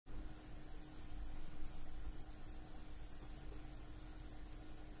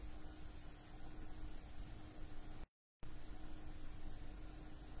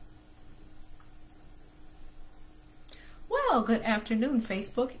Well, good afternoon,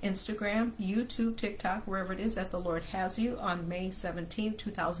 Facebook, Instagram, YouTube, TikTok, wherever it is that the Lord has you on May 17,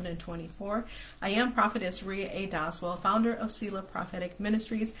 2024. I am Prophetess Rhea A. Doswell, founder of Selah Prophetic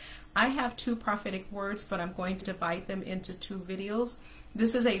Ministries. I have two prophetic words, but I'm going to divide them into two videos.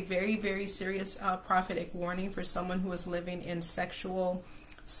 This is a very, very serious prophetic warning for someone who is living in sexual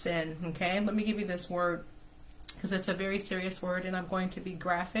sin. Okay, let me give you this word because it's a very serious word, and I'm going to be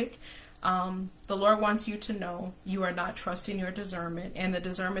graphic. The Lord wants you to know you are not trusting your discernment, and the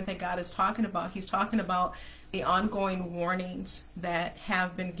discernment that God is talking about, He's talking about the ongoing warnings that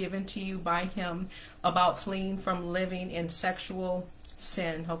have been given to you by Him about fleeing from living in sexual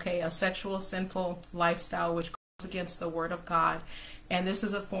sin, okay, a sexual sinful lifestyle which goes against the Word of God. And this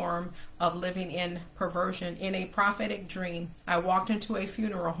is a form of living in perversion. In a prophetic dream, I walked into a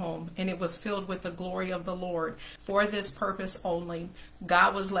funeral home and it was filled with the glory of the Lord. For this purpose only,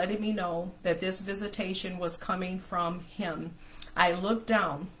 God was letting me know that this visitation was coming from Him. I looked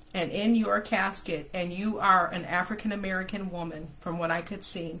down, and in your casket, and you are an African American woman from what I could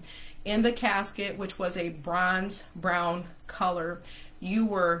see, in the casket, which was a bronze brown color, you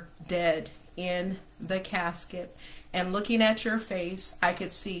were dead in the casket. And looking at your face, I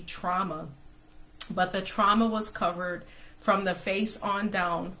could see trauma, but the trauma was covered from the face on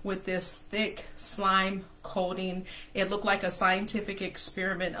down with this thick slime coating. It looked like a scientific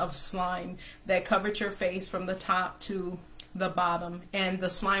experiment of slime that covered your face from the top to the bottom, and the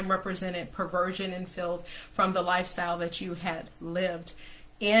slime represented perversion and filth from the lifestyle that you had lived.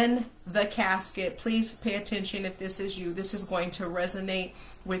 In the casket, please pay attention if this is you. This is going to resonate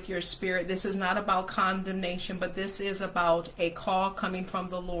with your spirit. This is not about condemnation, but this is about a call coming from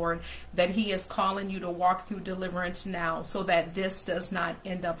the Lord, that He is calling you to walk through deliverance now so that this does not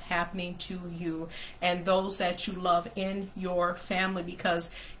end up happening to you and those that you love in your family.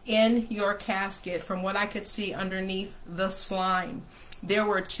 Because in your casket, from what I could see underneath the slime, there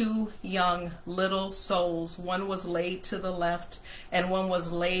were two young little souls. One was laid to the left and one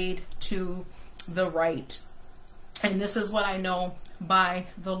was laid to the right. And this is what I know by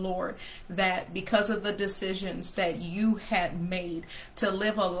the Lord, that because of the decisions that you had made to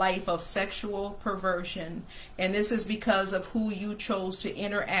live a life of sexual perversion, and this is because of who you chose to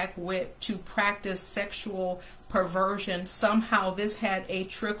interact with to practice sexual perversion, somehow this had a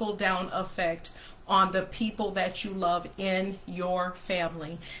trickle down effect on the people that you love in your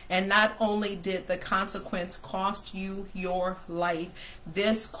family. And not only did the consequence cost you your life,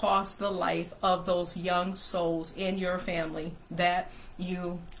 this cost the life of those young souls in your family that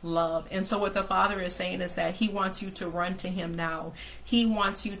you love. And so what the Father is saying is that He wants you to run to Him now. He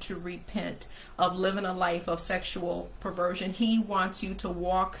wants you to repent of living a life of sexual perversion. He wants you to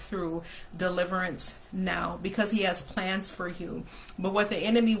walk through deliverance now because He has plans for you. But what the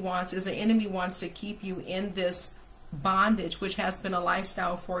enemy wants is the enemy wants to keep you in this bondage, which has been a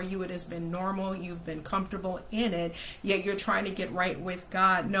lifestyle for you. It has been normal. You've been comfortable in it, yet you're trying to get right with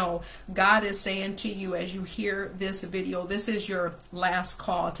God. No, God is saying to you as you hear this video, this is your last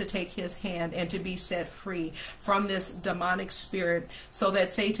call to take His hand and to be set free from this demonic spirit so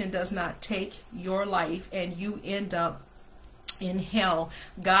that Satan does not take your life and you end up in hell.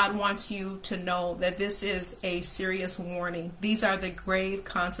 God wants you to know that this is a serious warning. These are the grave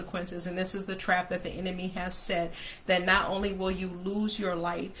consequences, and this is the trap that the enemy has set, that not only will you lose your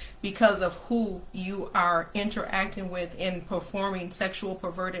life because of who you are interacting with in performing sexual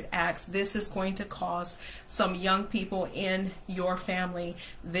perverted acts, this is going to cost some young people in your family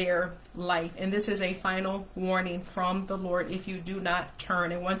their life. And this is a final warning from the Lord if you do not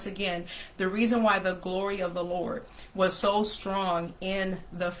turn. And once again, the reason why the glory of the Lord was so strong in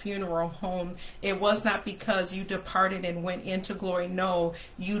the funeral home, it was not because you departed and went into glory. No,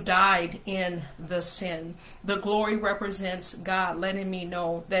 you died in the sin. The glory represents God letting me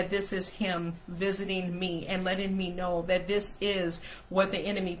know that this is Him visiting me and letting me know that this is what the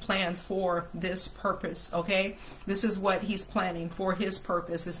enemy plans for this purpose. Okay, this is what he's planning for his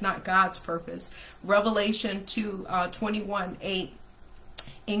purpose. It's not God's purpose. Revelation 2:21-8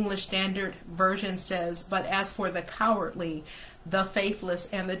 English Standard Version says, "But as for the cowardly, the faithless,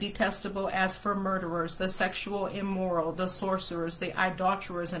 and the detestable, as for murderers, the sexual immoral, the sorcerers, the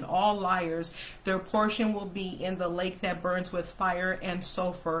idolaters, and all liars, their portion will be in the lake that burns with fire and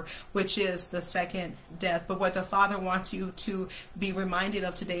sulfur, which is the second death." But what the Father wants you to be reminded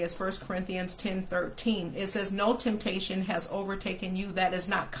of today is 1 Corinthians 10:13. It says, "No temptation has overtaken you that is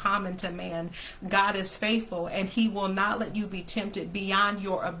not common to man. God is faithful, and He will not let you be tempted beyond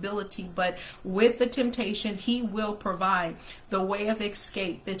your ability, but with the temptation He will provide the way of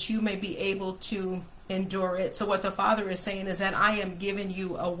escape that you may be able to endure it. So what the Father is saying is that I am giving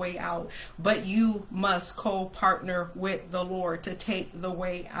you a way out, but you must co-partner with the Lord to take the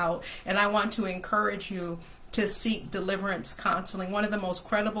way out. And I want to encourage you to seek deliverance counseling. One of the most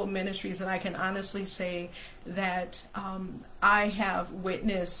credible ministries that I can honestly say that I have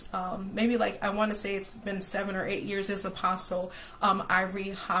witnessed, maybe like I want to say it's been 7 or 8 years, is Apostle Ivory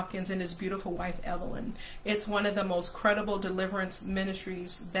Hopkins and his beautiful wife Evelyn. It's one of the most credible deliverance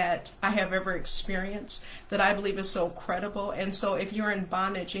ministries that I have ever experienced, that I believe is so credible. And so if you're in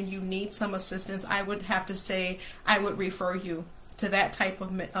bondage and you need some assistance, I would have to say I would refer you to that type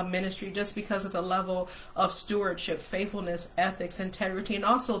of ministry, just because of the level of stewardship, faithfulness, ethics, integrity, and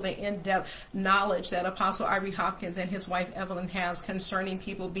also the in-depth knowledge that Apostle Ivory Hopkins and his wife Evelyn has concerning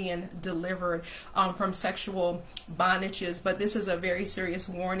people being delivered from sexual bondages. But this is a very serious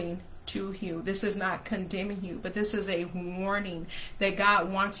warning to you. This is not condemning you, but this is a warning that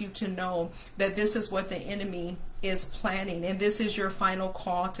God wants you to know that this is what the enemy is planning, and this is your final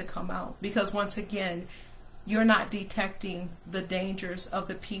call to come out. Because once again, you're not detecting the dangers of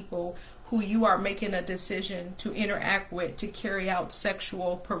the people who you are making a decision to interact with, to carry out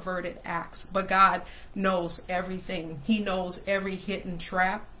sexual perverted acts. But God knows everything. He knows every hidden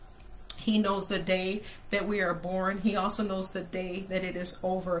trap. He knows the day that we are born. He also knows the day that it is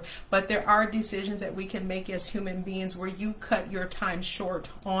over. But there are decisions that we can make as human beings where you cut your time short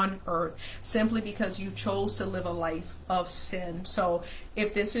on earth simply because you chose to live a life of sin. So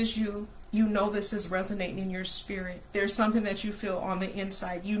if this is you, you know this is resonating in your spirit. There's something that you feel on the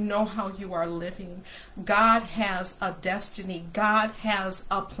inside. You know how you are living. God has a destiny. God has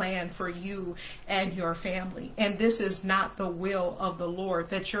a plan for you and your family. And this is not the will of the Lord,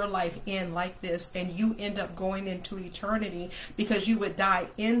 that your life end like this and you end up going into eternity, because you would die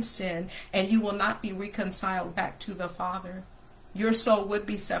in sin and you will not be reconciled back to the Father. Your soul would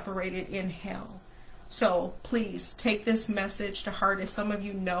be separated in hell. So please take this message to heart. If some of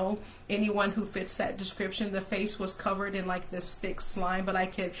you know anyone who fits that description, the face was covered in like this thick slime, but I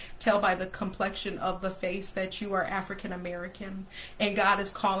could tell by the complexion of the face that you are African American, and God is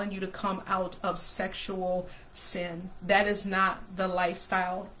calling you to come out of sexual sin. That is not the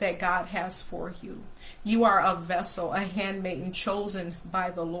lifestyle that God has for you. You are a vessel, a handmaiden chosen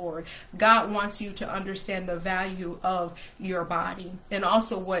by the Lord. God wants you to understand the value of your body and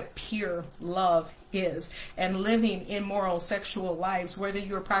also what pure love is, and living immoral sexual lives, whether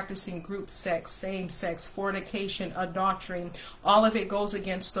you're practicing group sex, same sex, fornication, adultery, all of it goes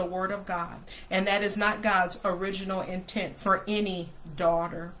against the Word of God. And that is not God's original intent for any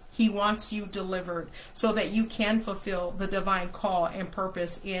daughter. He wants you delivered so that you can fulfill the divine call and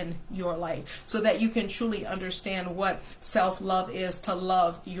purpose in your life, so that you can truly understand what self-love is, to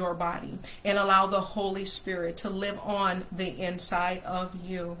love your body and allow the Holy Spirit to live on the inside of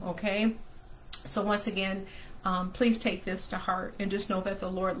you. Okay? So once again, please take this to heart and just know that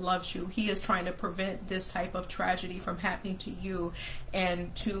the Lord loves you. He is trying to prevent this type of tragedy from happening to you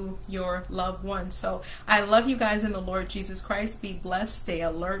and to your loved ones. So I love you guys in the Lord Jesus Christ. Be blessed, stay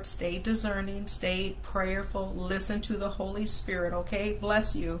alert, stay discerning, stay prayerful, listen to the Holy Spirit, okay?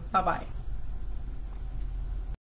 Bless you. Bye-bye.